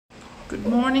Good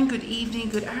morning, good evening,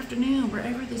 good afternoon,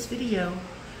 wherever this video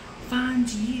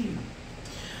finds you.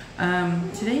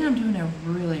 Today I'm doing a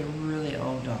really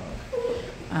old dog.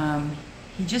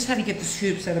 He just had to get the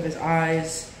scoops out of his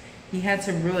eyes. He had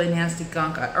some really nasty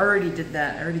gunk. I already did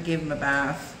that. I already gave him a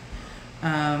bath.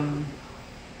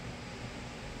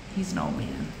 He's an old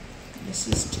man. This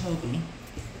is Toby.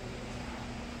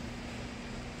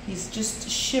 He's just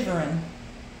shivering.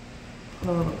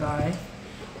 Poor little guy.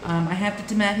 I have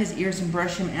to demat his ears and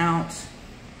brush him out.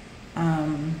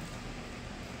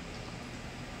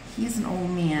 He's an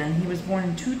old man. He was born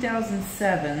in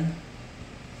 2007.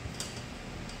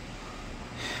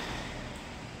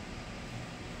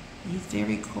 He's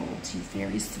very cold. He's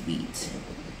very sweet.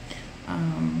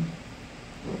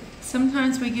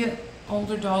 Sometimes we get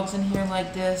older dogs in here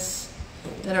like this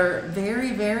that are very,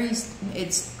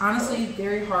 it's honestly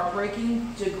very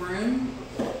heartbreaking to groom.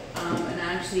 And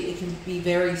actually it can be a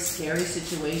very scary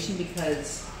situation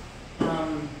because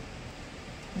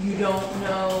you don't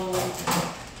know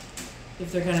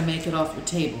if they're going to make it off your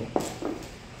table.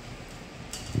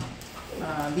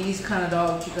 These kind of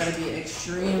dogs you got to be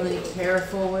extremely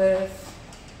careful with.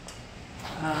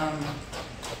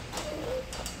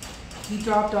 He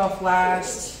dropped off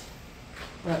last,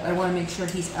 but I want to make sure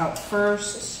he's out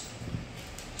first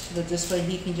so that this way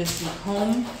he can just be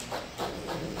home.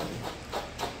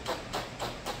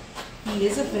 He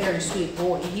is a very sweet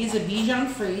boy. He's a Bichon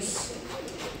Frise.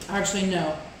 Actually,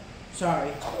 no.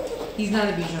 Sorry. He's not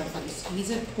a Bichon Frise.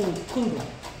 He's a poodle.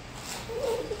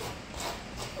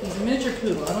 He's a miniature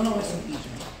poodle. I don't know what's a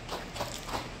Bichon.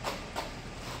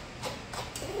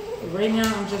 Right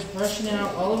now, I'm just brushing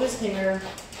out all of his hair.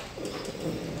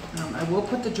 I will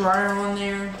put the dryer on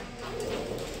there.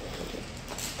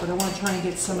 But I want to try and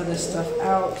get some of this stuff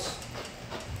out.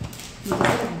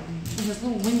 His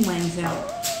little wing wangs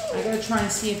out. I gotta try and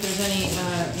see if there's any,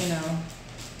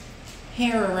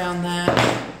 hair around that,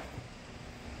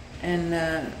 and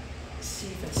see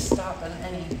if it's stopping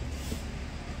any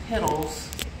petals.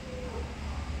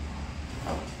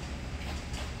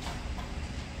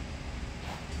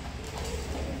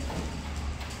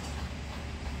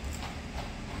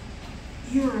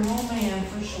 You're an old man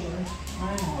for sure.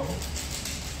 I know.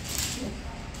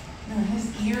 Now his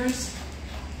ears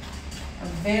are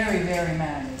very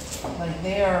matted. Like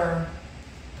they are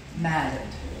matted.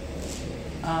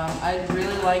 I'd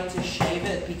really like to shave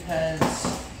it because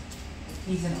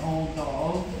he's an old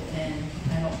dog and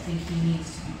I don't think he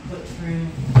needs to be put through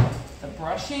the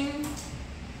brushing.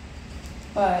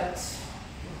 But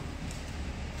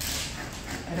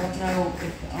I don't know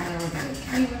if the owner would be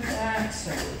okay with that, so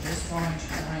we're just going to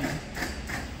try and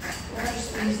brush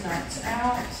these nuts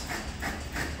out.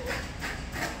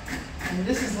 And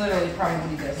this is literally probably what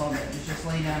he does all day, is just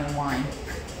lay down and whine.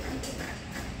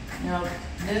 Now,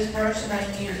 this brush that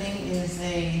I'm using is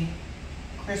a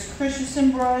Chris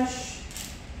Christensen brush.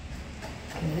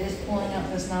 And it is pulling out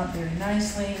this knot very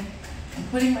nicely. I'm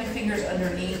putting my fingers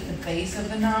underneath the base of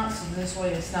the knot, so this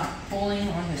way it's not pulling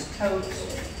on his coat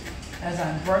as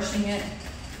I'm brushing it.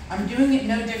 I'm doing it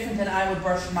no different than I would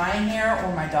brush my hair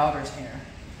or my daughter's hair.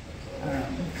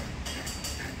 And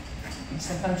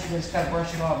sometimes you just gotta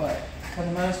brush it all, but for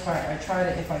the most part, I try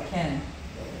to, if I can,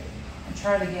 I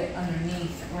try to get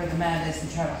underneath where the mat is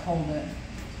and try to hold it.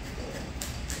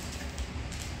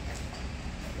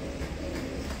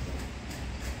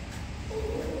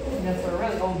 You know, for a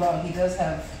really old dog, he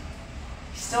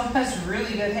still has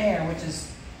really good hair, which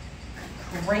is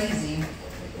crazy.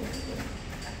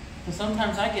 But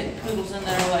sometimes I get poodles in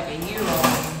there like a year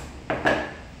old.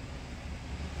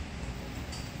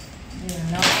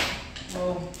 They're not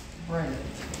well bred.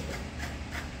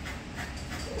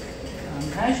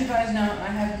 As you guys know, I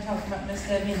haven't talked about Miss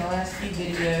Debbie in the last few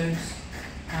videos.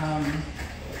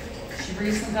 She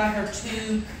recently got her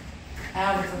tube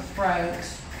out of her throat.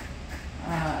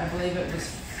 I believe it was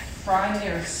Friday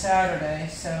or Saturday,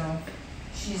 so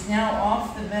she's now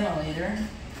off the ventilator.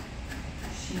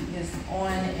 She is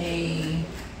on a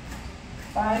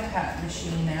BiPAP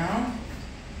machine now.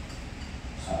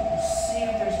 So we'll see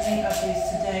if there's any updates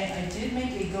today. I did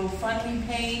make a GoFundMe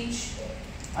page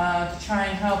to try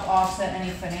and help offset any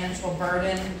financial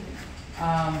burden.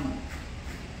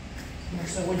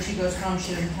 So when she goes home,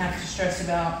 she doesn't have to stress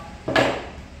about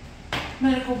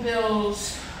medical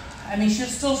bills. I mean, she'll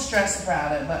still stress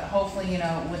about it, but hopefully,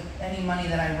 with any money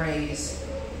that I raise,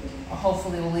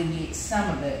 hopefully will alleviate some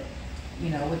of it.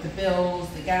 With the bills,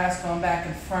 the gas going back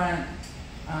and front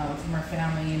from her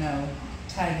family,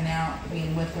 tagging out,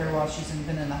 being with her while she's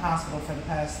been in the hospital for the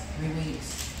past 3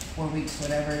 weeks, 4 weeks,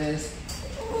 whatever it is.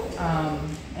 And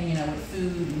with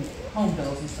food and home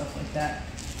bills and stuff like that.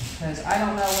 because I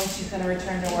don't know when she's going to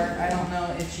return to work. I don't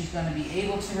know if she's going to be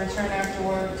able to return after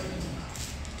work,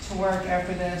 to work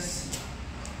after this.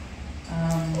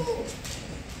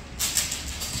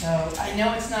 So I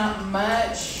know it's not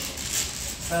much,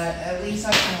 but at least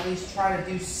I can at least try to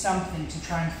do something to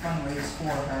try and fundraise for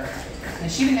her.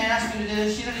 And she didn't ask me to do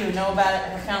this. She doesn't even know about it.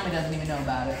 Her family doesn't even know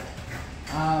about it.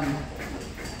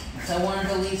 So I wanted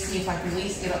to at least see if I could at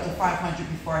least get up to 500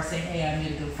 before I say, hey, I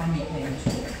need a GoFundMe page.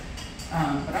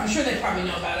 But I'm sure they probably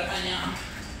know about it by now.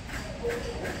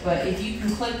 But if you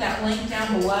can click that link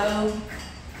down below,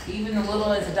 even as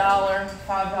little as $1,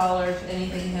 $5,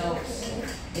 anything helps.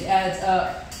 It adds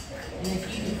up. And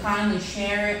if you can kindly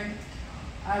share it,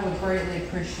 I would greatly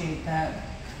appreciate that.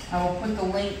 I will put the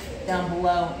link down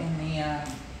below in the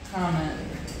comment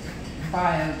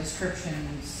bio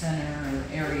description center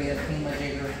area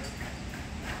thingamajigger.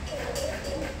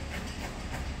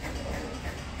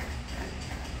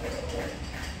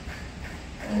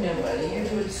 I know, buddy, you're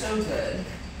doing so good.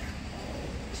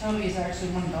 Toby is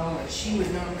actually one dog that she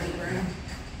would normally bring.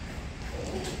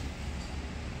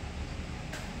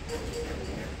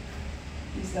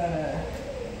 He's got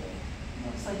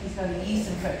looks like he's got a yeast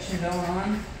infection going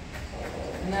on.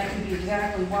 And that could be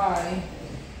exactly why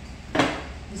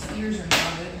his ears are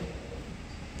knotted.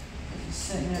 He's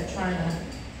sitting there trying to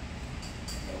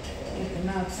get the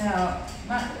nuts out.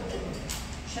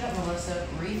 Shut up, Melissa.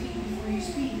 Breathing before you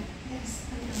speak. Yes,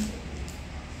 I am.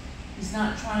 He's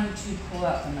not trying to pull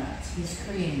out the nuts. He's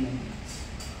creating the nuts.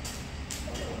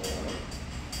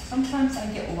 Sometimes I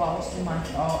get lost in my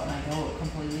thought and I go a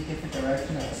completely different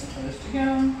direction than I'm supposed to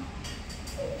go.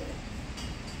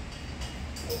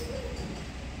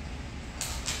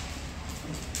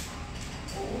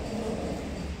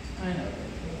 I know.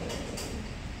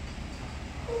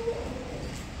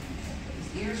 His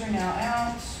ears are now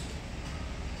out.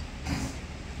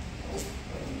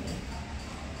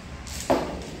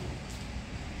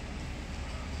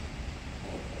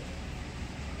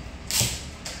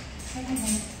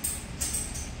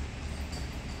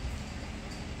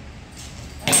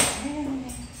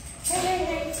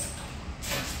 Hey.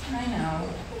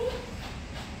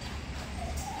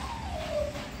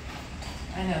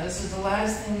 I know, this is the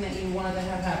last thing that you wanted to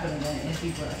have happen today, is be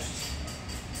brushed.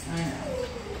 I know.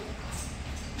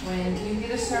 When you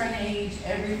get a certain age,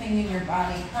 everything in your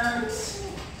body hurts,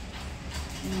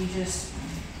 and you just do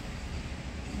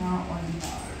not want to be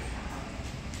bothered.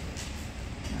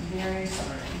 I'm very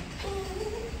sorry.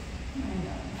 I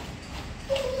know.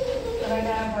 But I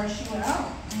gotta brush you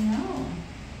out. I know.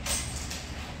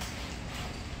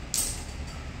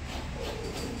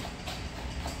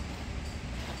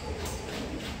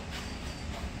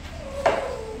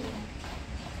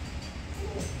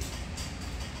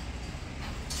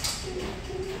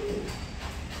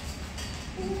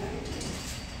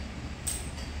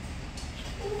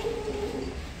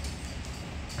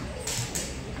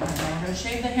 We're going to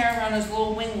shave the hair around his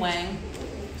little wing wang.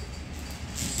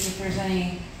 See if there's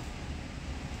any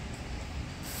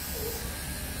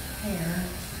hair.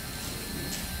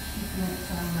 Keeping it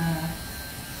from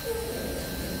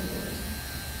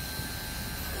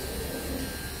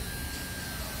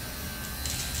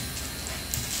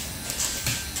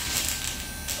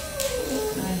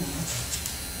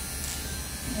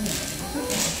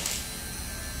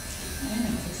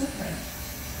it's okay.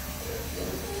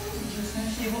 We're just going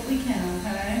to shave what we can,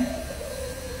 okay?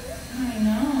 I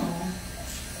know.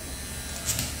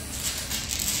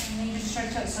 And you just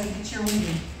stretch out so you get your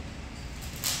wee-wee.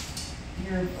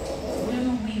 Your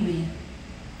little wee-wee.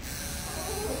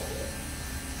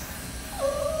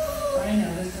 I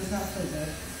know, this does not feel good.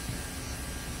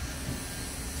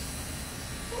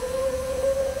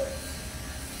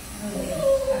 I really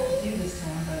have to do this to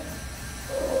him, but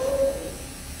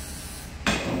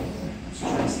let's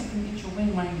try to see if we can get your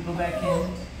wing line to go back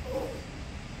in.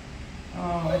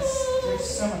 Oh, there's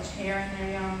so much hair in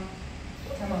there, y'all.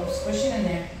 Come on, squish it in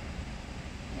there.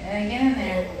 Yeah, get in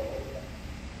there.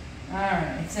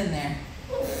 Alright, it's in there.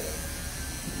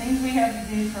 The things we have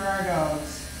to do for our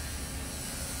dogs.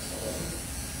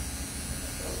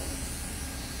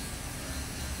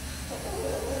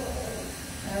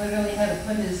 I literally had to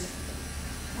put his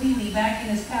wee-wee back in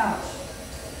his pouch.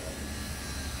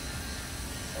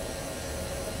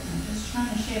 I'm just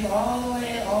trying to shave all the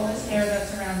way, all this hair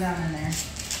that's around down in there.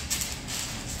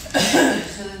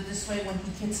 So that this way when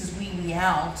he gets his wee-wee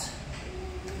out,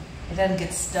 it doesn't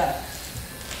get stuck.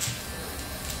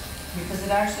 Because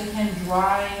it actually can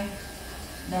dry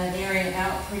that area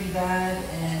out pretty bad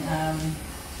and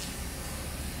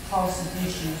cause some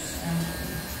issues.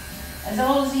 As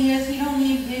old as he is, he don't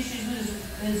need issues with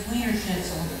his wiener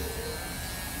schnitzel.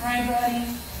 Right, buddy?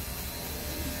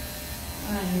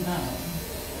 I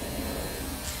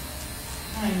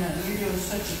know, you're doing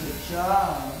such a good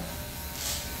job.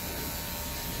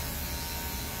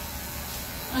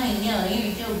 I know,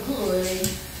 you're so good.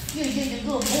 You're such a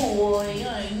good boy,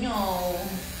 I know.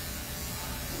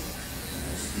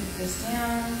 Scoop this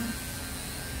down.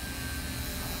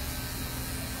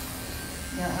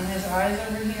 Now on his eyes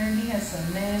over here, he has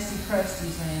some nasty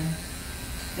crusties, man.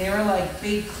 They were like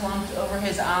big clumped over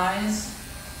his eyes.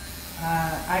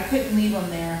 I couldn't leave them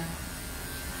there.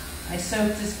 I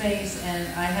soaked his face and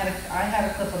I had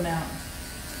to clip them out.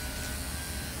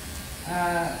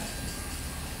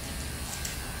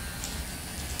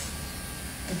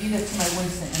 I do that to my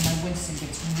Winston, and my Winston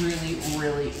gets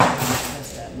really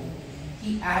pissed at me.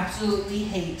 He absolutely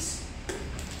hates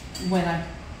when I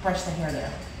brush the hair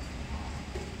there.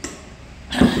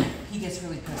 He gets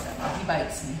really pissed at me. He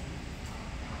bites me.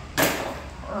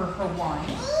 Or her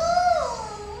whine.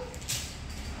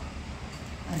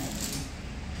 I know.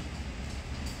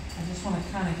 I just want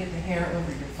to kind of get the hair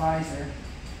over your visor.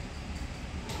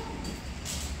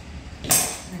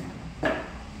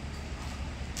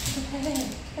 Hey,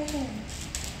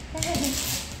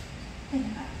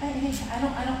 I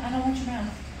don't want your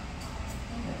mouth.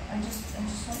 I just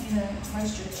want you to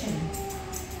rest your chin.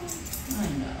 I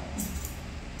know,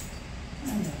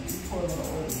 you poor little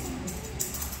old man.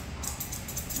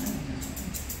 I know.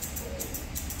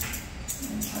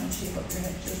 I'm trying to shape up your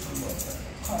head just a little bit.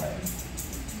 Alright.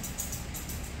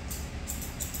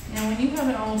 Now when you have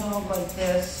an old dog like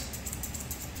this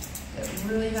that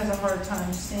really has a hard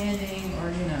time standing,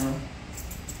 or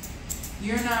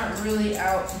you're not really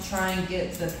out to try and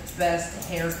get the best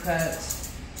haircut.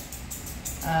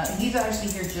 He's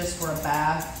actually here just for a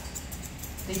bath.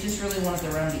 They just really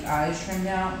wanted around the eyes trimmed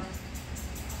out.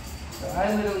 So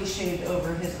I literally shaved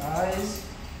over his eyes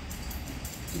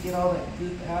to get all that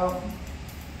goop out.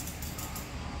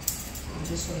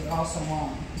 This way it also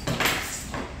won't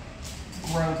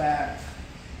grow back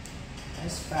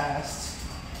as fast.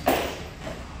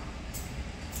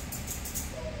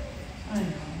 I know.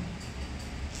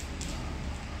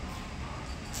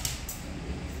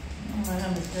 I don't know how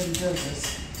much better he does this.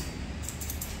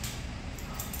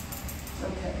 It's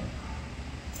okay.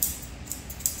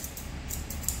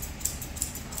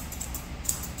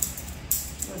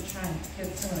 Really trying to get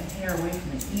some of the hair away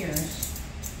from the ears.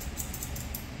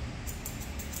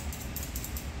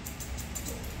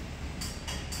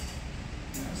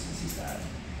 Since he's got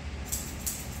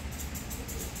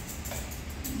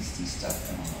yeasty stuff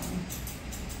going on.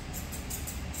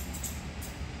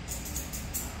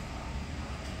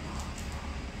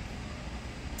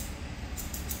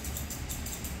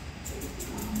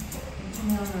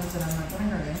 Knows that I'm not going to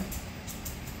hurt him.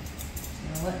 He's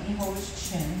going to let me hold his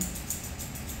chin.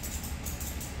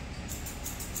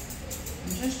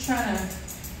 I'm just trying to,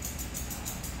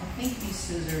 I think these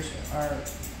scissors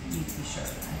need to be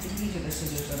sharpened. I think these are the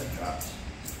scissors that I dropped.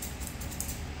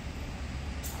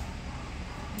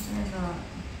 These are not.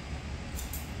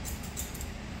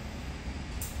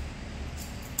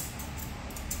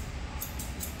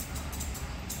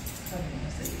 Cutting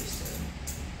as they used to.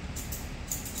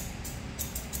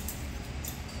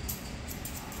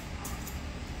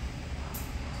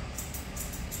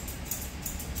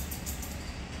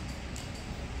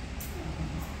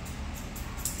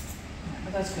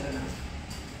 That's good enough.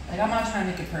 Like, I'm not trying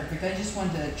to make it perfect. I just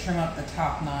wanted to trim up the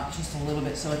top knot just a little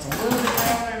bit so it's a little bit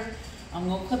taller. I'm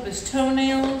going to clip his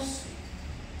toenails.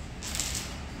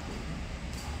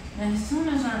 And his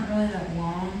toenails aren't really that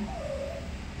long.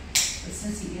 But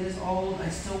since he is old, I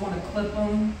still want to clip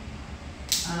them.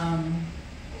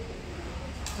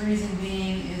 Reason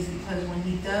being is because when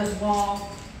he does walk,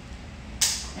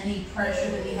 any pressure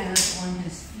that he has on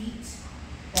his feet,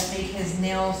 that make his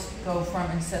nails go from,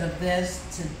 instead of this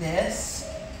to this,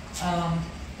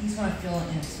 he's going to feel it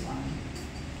in his spine.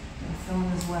 He'll feel in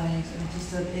his legs, and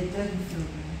it doesn't feel good.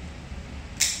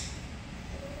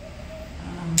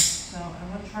 So I'm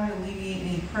going to try to alleviate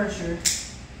any pressure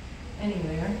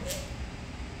anywhere.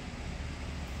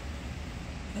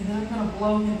 And then I'm going to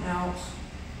blow him out.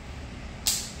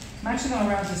 I'm actually going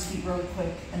to round his feet really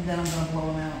quick, and then I'm going to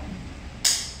blow him out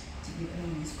to get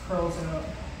any of these curls out.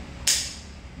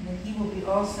 And then he will be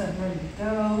all set and ready to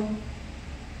go.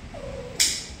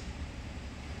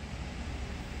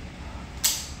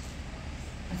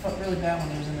 I felt really bad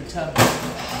when he was in the tub.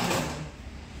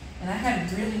 And I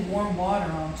had really warm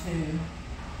water on too.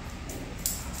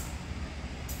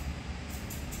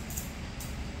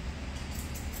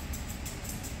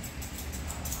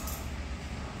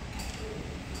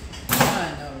 I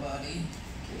know, buddy.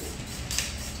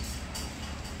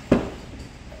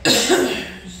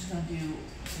 I'm just going to do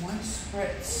one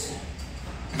spritz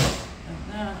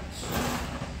of that.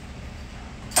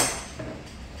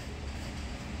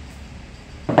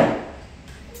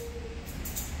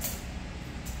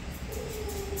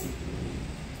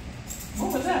 What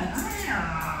was that?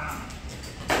 Ah,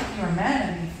 you were mad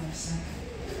at me for a second.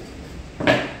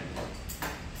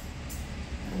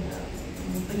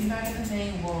 We'll put you back in the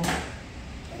thing. We'll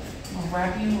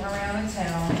wrap you around the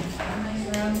towel. Nice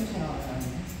around the towel. Okay.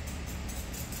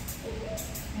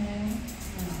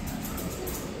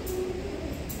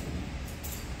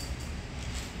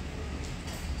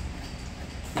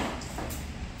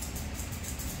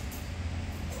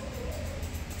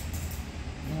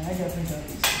 Yeah, I definitely got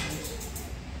these scissors.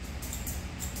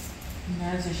 And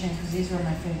that's a shame because these were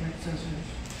my favorite scissors.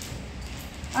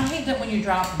 I hate that when you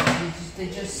drop them, they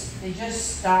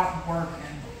just stop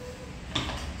working.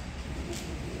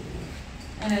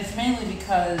 And it's mainly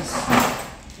because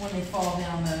when they fall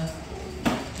down,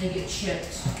 they get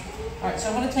chipped. All right, so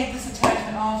I'm gonna take this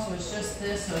attachment off, so it's just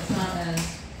this, so it's not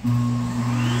as crazy.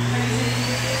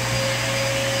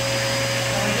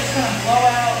 And we're just gonna blow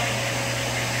out.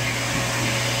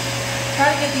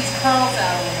 Try to get these curls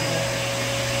out a little bit.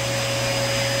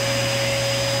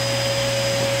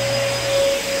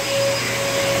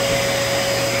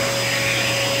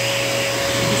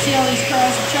 You see all these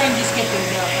curls? I'm trying to just get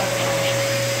those out. That's all.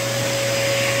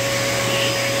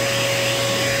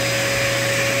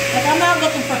 Like, I'm not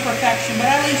looking for perfection,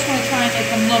 but I at least want to try and make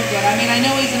him look good. I mean, I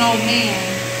know he's an old man,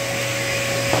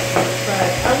 but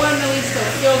I want him at least to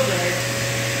feel good.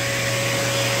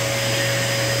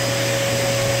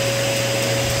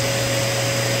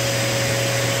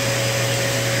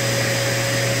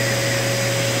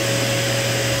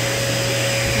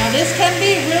 Now, this can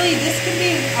be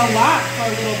a lot for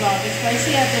a little dog,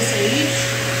 especially at this age.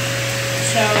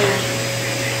 So,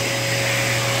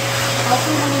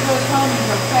 hopefully when he goes home,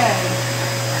 he's okay.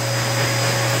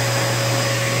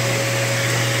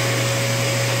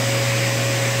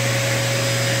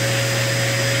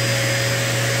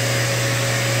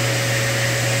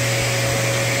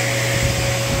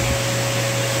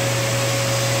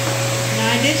 Now,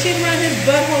 I did should run his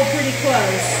butthole pretty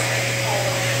close.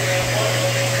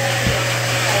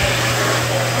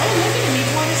 Oh, look at him.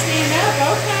 He's wanting to stand up.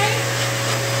 Okay.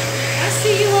 I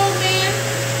see you, old man.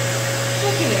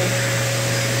 Look at him.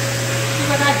 He's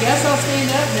like, I guess I'll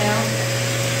stand up now.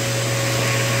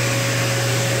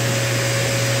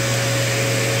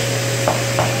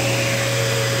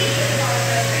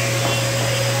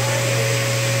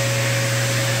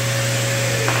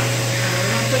 We're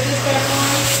going to put this back on.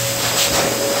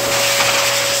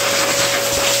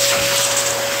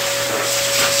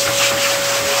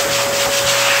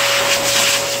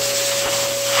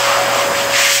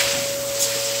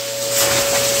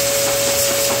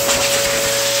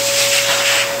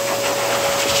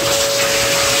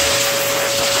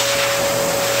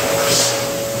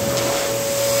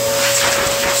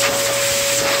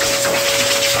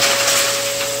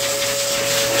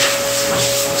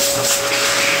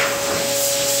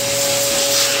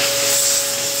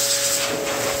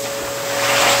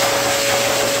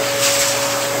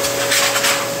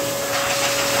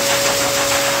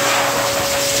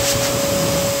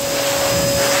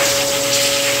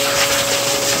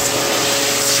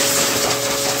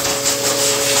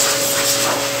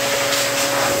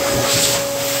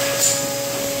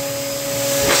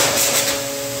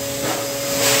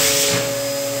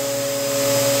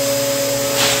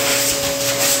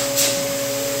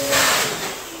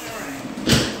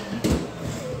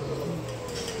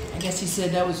 He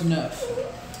said that was enough.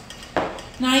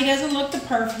 Now he doesn't look the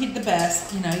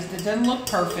best, you know, he doesn't look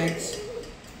perfect,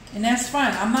 and that's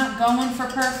fine. I'm not going for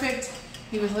perfect.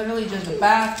 He was literally just a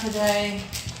bath today,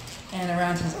 and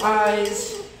around his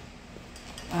eyes.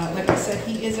 Like I said,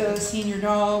 he is a senior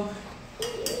dog,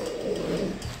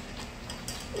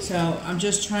 so I'm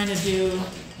just trying to do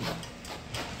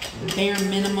the bare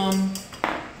minimum.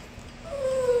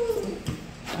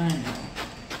 I know.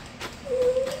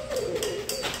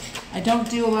 I don't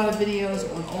do a lot of videos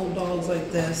on old dogs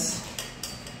like this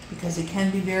because it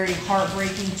can be very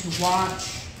heartbreaking to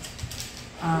watch.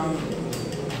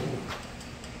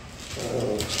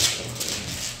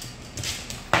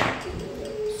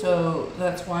 So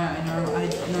that's why I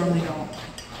normally don't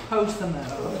post them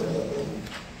that often.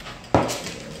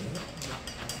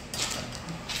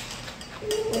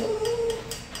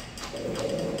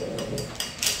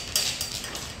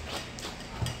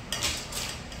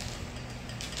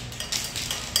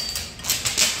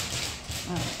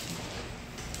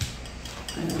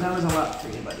 That was a lot for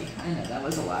you, buddy. I know, that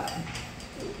was a lot.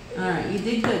 Alright, you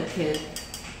did good, kid.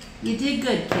 You did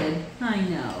good, kid. I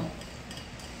know.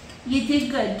 You did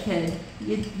good, kid.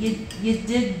 You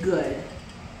did good.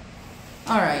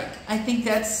 All right, I think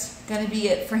that's gonna be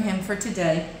it for him for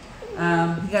today. He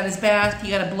got his bath,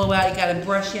 he got a blowout, he got a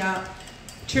brush out,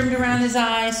 trimmed around his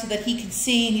eyes so that he could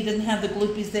see and he didn't have the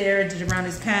gloopies there, did around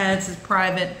his pads, his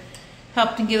private,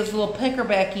 helped him get his little pecker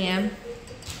back in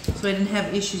so he didn't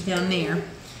have issues down there.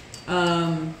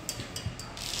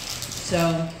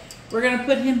 So we're gonna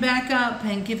put him back up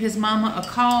and give his mama a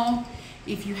call.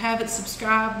 If you haven't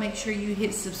subscribed, make sure you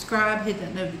hit subscribe, hit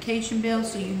that notification bell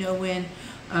so you know when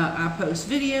I post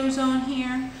videos on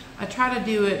here. I try to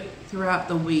do it throughout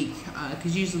the week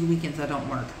because usually the weekends I don't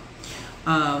work.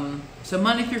 So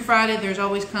Monday through Friday, there's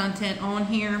always content on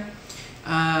here.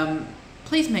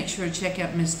 Please make sure to check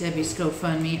out Miss Debbie's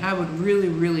GoFundMe. I would really,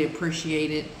 really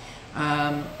appreciate it.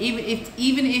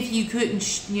 Even if you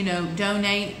couldn't, you know,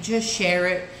 donate, just share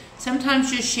it.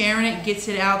 Sometimes just sharing it gets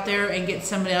it out there and gets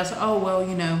somebody else. Oh well,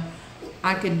 you know,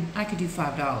 I could do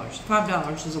 $5.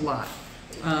 $5 is a lot.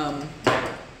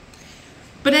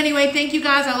 But anyway, thank you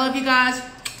guys. I love you guys.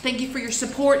 Thank you for your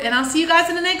support, and I'll see you guys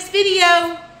in the next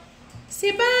video.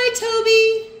 Say bye,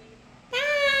 Toby.